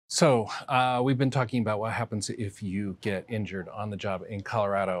We've been talking about what happens if you get injured on the job in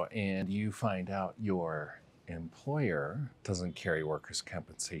Colorado and you find out your employer doesn't carry workers'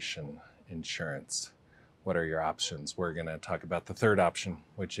 compensation insurance. What are your options? We're going to talk about the third option,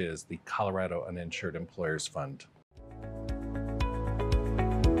 which is the Colorado Uninsured Employers Fund.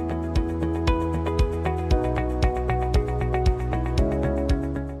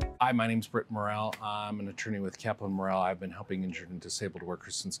 Hi, my name is Morrell. I'm an attorney with Kaplan Morrell. I've been helping injured and disabled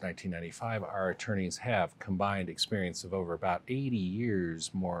workers since 1995. Our attorneys have combined experience of over about 80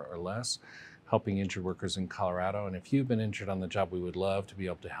 years, more or less, helping injured workers in Colorado. And if you've been injured on the job, we would love to be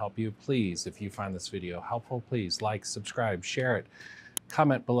able to help you. Please, if you find this video helpful, please like, subscribe, share it,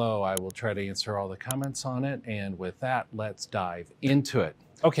 comment below. I will try to answer all the comments on it. And with that, let's dive into it.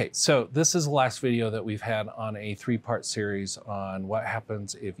 Okay, so this is the last video that we've had on a three-part series on what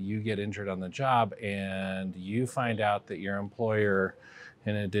happens if you get injured on the job and you find out that your employer,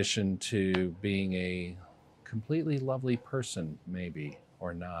 in addition to being a completely lovely person, maybe,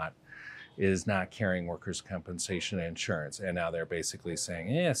 or not, is not carrying workers' compensation insurance. And now they're basically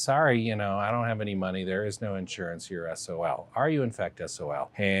saying, sorry, I don't have any money. There is no insurance. You're SOL. Are you in fact SOL?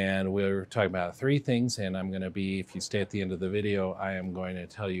 And we're talking about three things. And I'm going to be, if you stay at the end of the video, I am going to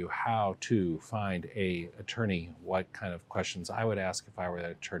tell you how to find an attorney, what kind of questions I would ask if I were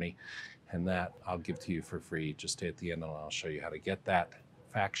that attorney. And that I'll give to you for free. Just stay at the end and I'll show you how to get that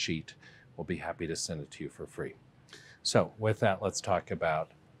fact sheet. We'll be happy to send it to you for free. So with that, let's talk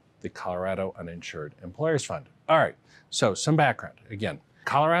about the Colorado Uninsured Employers Fund. All right, so some background. Again,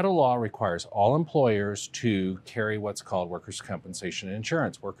 Colorado law requires all employers to carry what's called workers' compensation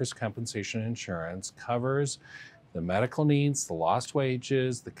insurance. Workers' compensation insurance covers the medical needs, the lost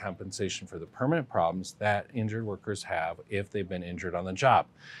wages, the compensation for the permanent problems that injured workers have if they've been injured on the job.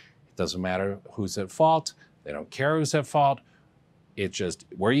 It doesn't matter who's at fault. They don't care who's at fault. It's just,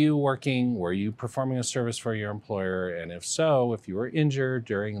 were you working? Were you performing a service for your employer? And if so, if you were injured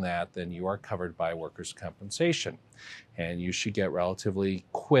during that, then you are covered by workers' compensation. And you should get relatively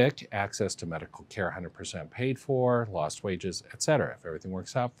quick access to medical care, 100% paid for, lost wages, etc. If everything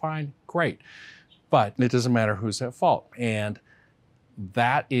works out fine, great. But it doesn't matter who's at fault. And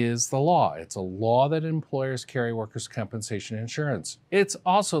that is the law. It's a law that employers carry workers' compensation insurance. It's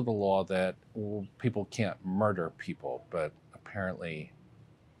also the law that people can't murder people, but apparently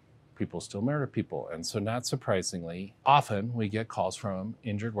people still murder people. And so not surprisingly, often we get calls from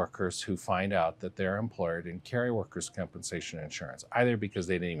injured workers who find out that their employer didn't carry workers' compensation insurance, either because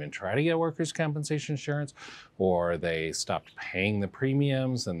they didn't even try to get workers' compensation insurance, or they stopped paying the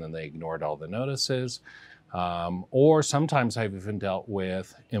premiums and then they ignored all the notices. Or sometimes I've even dealt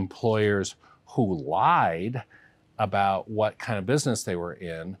with employers who lied about what kind of business they were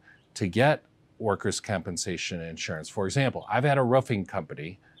in to get workers' compensation insurance. For example, I've had a roofing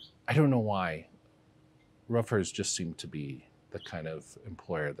company. I don't know why. Roofers just seem to be the kind of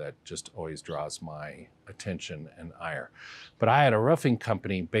employer that just always draws my attention and ire. But I had a roofing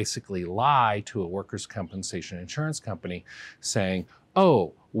company basically lie to a workers' compensation insurance company saying,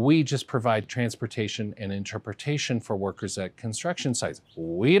 oh, we just provide transportation and interpretation for workers at construction sites.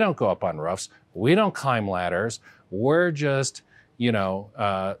 We don't go up on roofs. We don't climb ladders. We're just,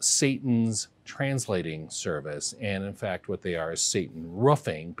 Satan's translating service. And in fact, what they are is Satan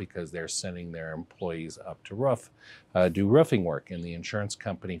roofing, because they're sending their employees up to do roofing work. And the insurance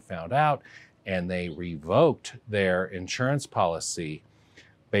company found out and they revoked their insurance policy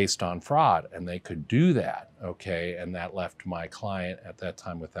based on fraud, and they could do that, okay? And that left my client at that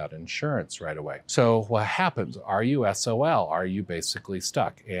time without insurance right away. So what happens? Are you SOL? Are you basically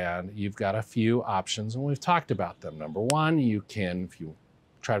stuck? And you've got a few options, and we've talked about them. Number one, you can, if you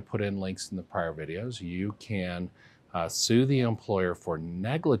try to put in links in the prior videos, you can sue the employer for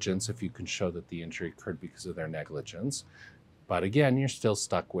negligence if you can show that the injury occurred because of their negligence. But again, you're still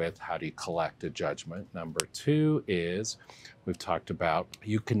stuck with how do you collect a judgment. Number two is, we've talked about,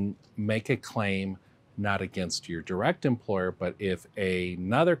 you can make a claim not against your direct employer, but if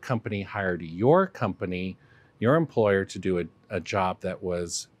another company hired your company, your employer, to do a job that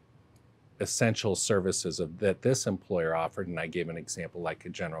was essential services that this employer offered, and I gave an example like a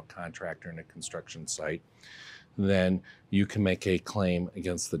general contractor in a construction site, then you can make a claim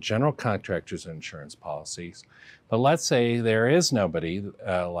against the general contractor's insurance policies. But let's say there is nobody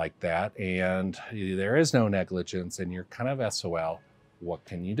like that, and there is no negligence, and you're kind of SOL. What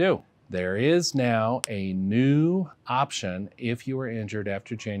can you do? There is now a new option if you were injured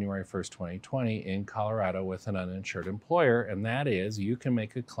after January 1st, 2020 in Colorado with an uninsured employer, and that is you can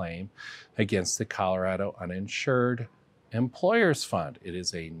make a claim against the Colorado Uninsured Employers Fund. It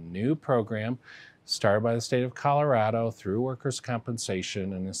is a new program. started by the state of Colorado through workers'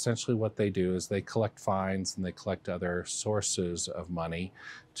 compensation. And essentially what they do is they collect fines and they collect other sources of money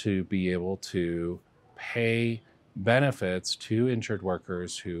to be able to pay benefits to injured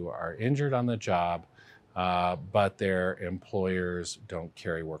workers who are injured on the job, but their employers don't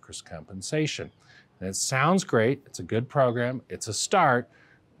carry workers' compensation. And it sounds great. It's a good program. It's a start,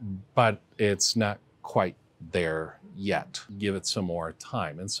 but it's not quite there yet. Give it some more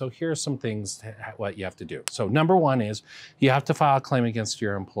time. And so here are some things what you have to do. So number one is you have to file a claim against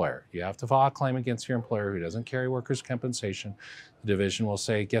your employer. You have to file a claim against your employer who doesn't carry workers' compensation. The division will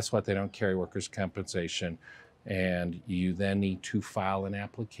say, guess what? They don't carry workers' compensation. And you then need to file an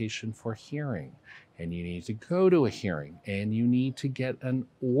application for hearing. And you need to go to a hearing and you need to get an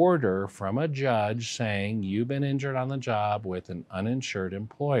order from a judge saying you've been injured on the job with an uninsured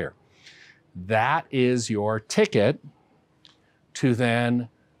employer. That is your ticket to then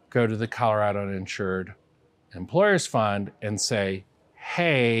go to the Colorado Uninsured Employers Fund and say,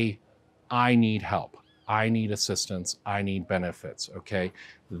 hey, I need help. I need assistance. I need benefits, okay?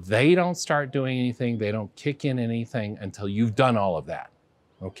 They don't start doing anything. They don't kick in anything until you've done all of that,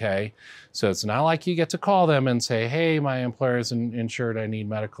 okay? So it's not like you get to call them and say, hey, my employer isn't insured. I need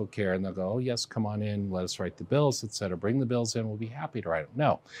medical care. And they'll go, oh, yes, come on in. Let us write the bills, et cetera. Bring the bills in. We'll be happy to write them.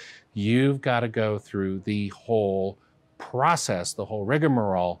 No, you've got to go through the whole process, the whole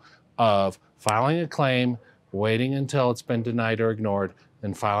rigmarole of filing a claim, waiting until it's been denied or ignored,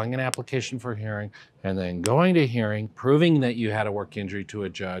 then filing an application for hearing, and then going to hearing, proving that you had a work injury to a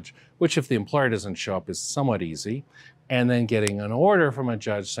judge, which if the employer doesn't show up is somewhat easy, and then getting an order from a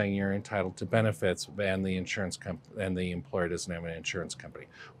judge saying you're entitled to benefits and the employer doesn't have an insurance company.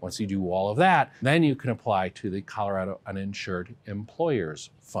 Once you do all of that, then you can apply to the Colorado Uninsured Employers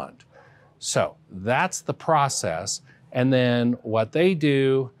Fund. So that's the process. And then what they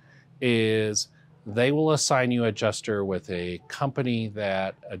do is they will assign you an adjuster with a company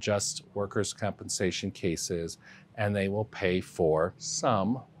that adjusts workers' compensation cases, and they will pay for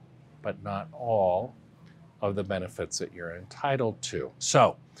some, but not all, of the benefits that you're entitled to.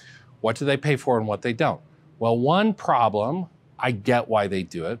 So what do they pay for and what they don't? Well, one problem, I get why they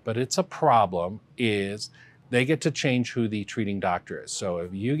do it, but it's a problem, is they get to change who the treating doctor is. So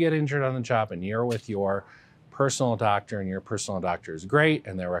if you get injured on the job and you're with your personal doctor and your personal doctor is great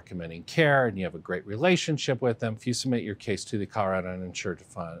and they're recommending care and you have a great relationship with them, if you submit your case to the Colorado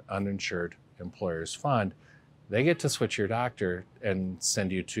Uninsured Employers Fund, they get to switch your doctor and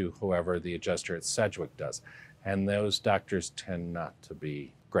send you to whoever the adjuster at Sedgwick does. And those doctors tend not to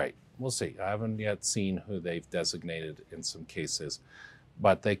be great. We'll see. I haven't yet seen who they've designated in some cases,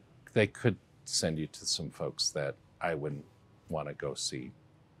 but they could send you to some folks that I wouldn't want to go see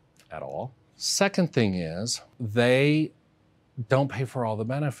at all. Second thing is they don't pay for all the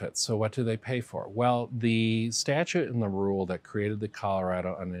benefits. So what do they pay for? Well, the statute and the rule that created the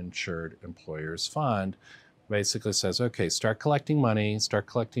Colorado Uninsured Employers Fund basically says, okay, start collecting money.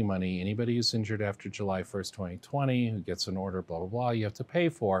 Anybody who's injured after July 1st, 2020, who gets an order, blah, blah, blah, you have to pay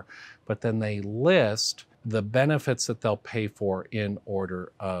for. But then they list the benefits that they'll pay for in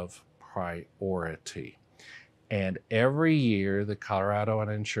order of priority. And every year, the Colorado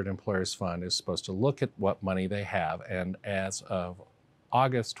Uninsured Employers Fund is supposed to look at what money they have. And as of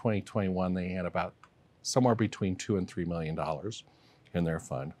August 2021, they had about somewhere between $2 and $3 million in their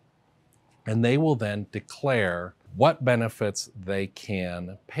fund. And they will then declare what benefits they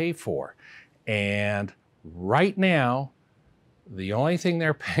can pay for. And right now, the only thing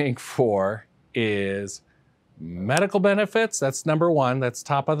they're paying for is medical benefits. That's number one. That's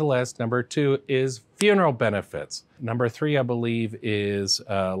top of the list. Number two is funeral benefits. Number three, I believe, is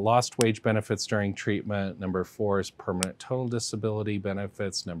lost wage benefits during treatment. Number four is permanent total disability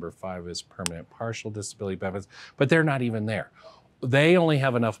benefits. Number five is permanent partial disability benefits. But they're not even there. They only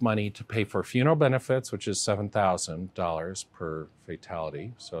have enough money to pay for funeral benefits, which is $7,000 per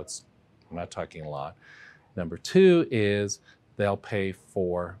fatality. So I'm not talking a lot. Number two is they'll pay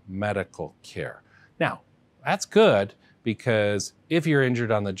for medical care. Now, that's good because if you're injured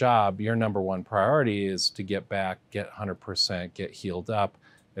on the job, your number one priority is to get back, get 100%, get healed up,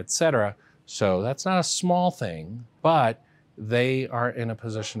 etc. So that's not a small thing, but they are in a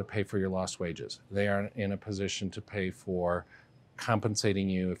position to pay for your lost wages. They are in a position to pay for compensating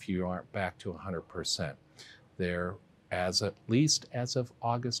you if you aren't back to 100%. They're, at least as of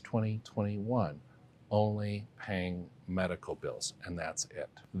August 2021, only paying medical bills, and that's it.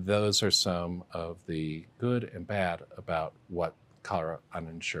 Those are some of the good and bad about what Colorado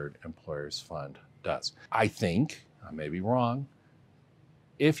Uninsured Employers Fund does. I think, I may be wrong,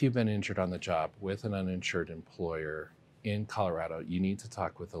 if you've been injured on the job with an uninsured employer in Colorado, you need to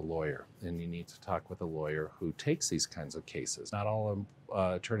talk with a lawyer, and you need to talk with a lawyer who takes these kinds of cases. Not all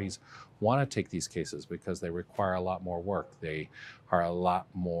attorneys want to take these cases because they require a lot more work. They are a lot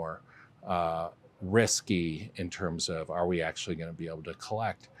more risky in terms of, are we actually going to be able to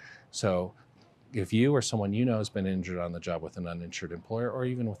collect? So if you or someone you know has been injured on the job with an uninsured employer or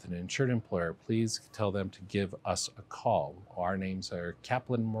even with an insured employer, please tell them to give us a call. Our names are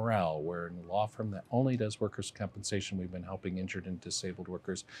Kaplan Morrell. We're a law firm that only does workers' compensation. We've been helping injured and disabled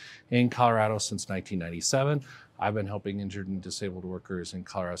workers in Colorado since 1997. I've been helping injured and disabled workers in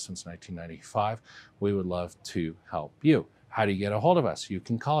Colorado since 1995. We would love to help you. How do you get a hold of us? You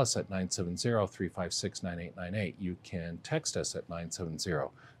can call us at 970-356-9898. You can text us at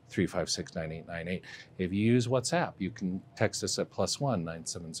 970-356-9898. If you use WhatsApp, you can text us at +1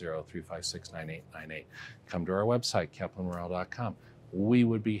 970-356-9898. Come to our website, kaplanmorrell.com. We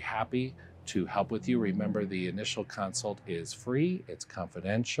would be happy to help with you. Remember, the initial consult is free, it's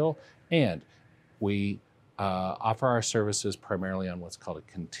confidential, and we offer our services primarily on what's called a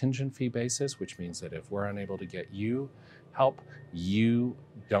contingent fee basis, which means that if we're unable to get you help, you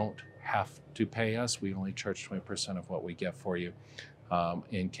don't have to pay us. We only charge 20% of what we get for you.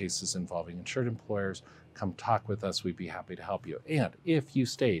 In cases involving insured employers, come talk with us. We'd be happy to help you. And if you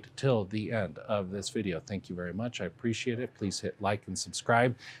stayed till the end of this video, thank you very much. I appreciate it. Please hit like and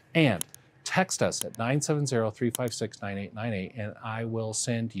subscribe, and text us at 970-356-9898, and I will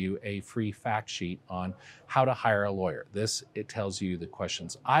send you a free fact sheet on how to hire a lawyer. It tells you the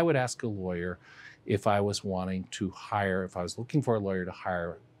questions I would ask a lawyer if I was wanting to hire, if I was looking for a lawyer to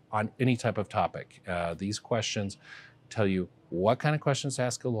hire on any type of topic. These questions tell you what kind of questions to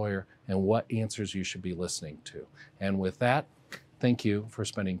ask a lawyer and what answers you should be listening to. And with that, thank you for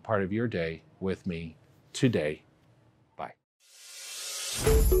spending part of your day with me today. Bye.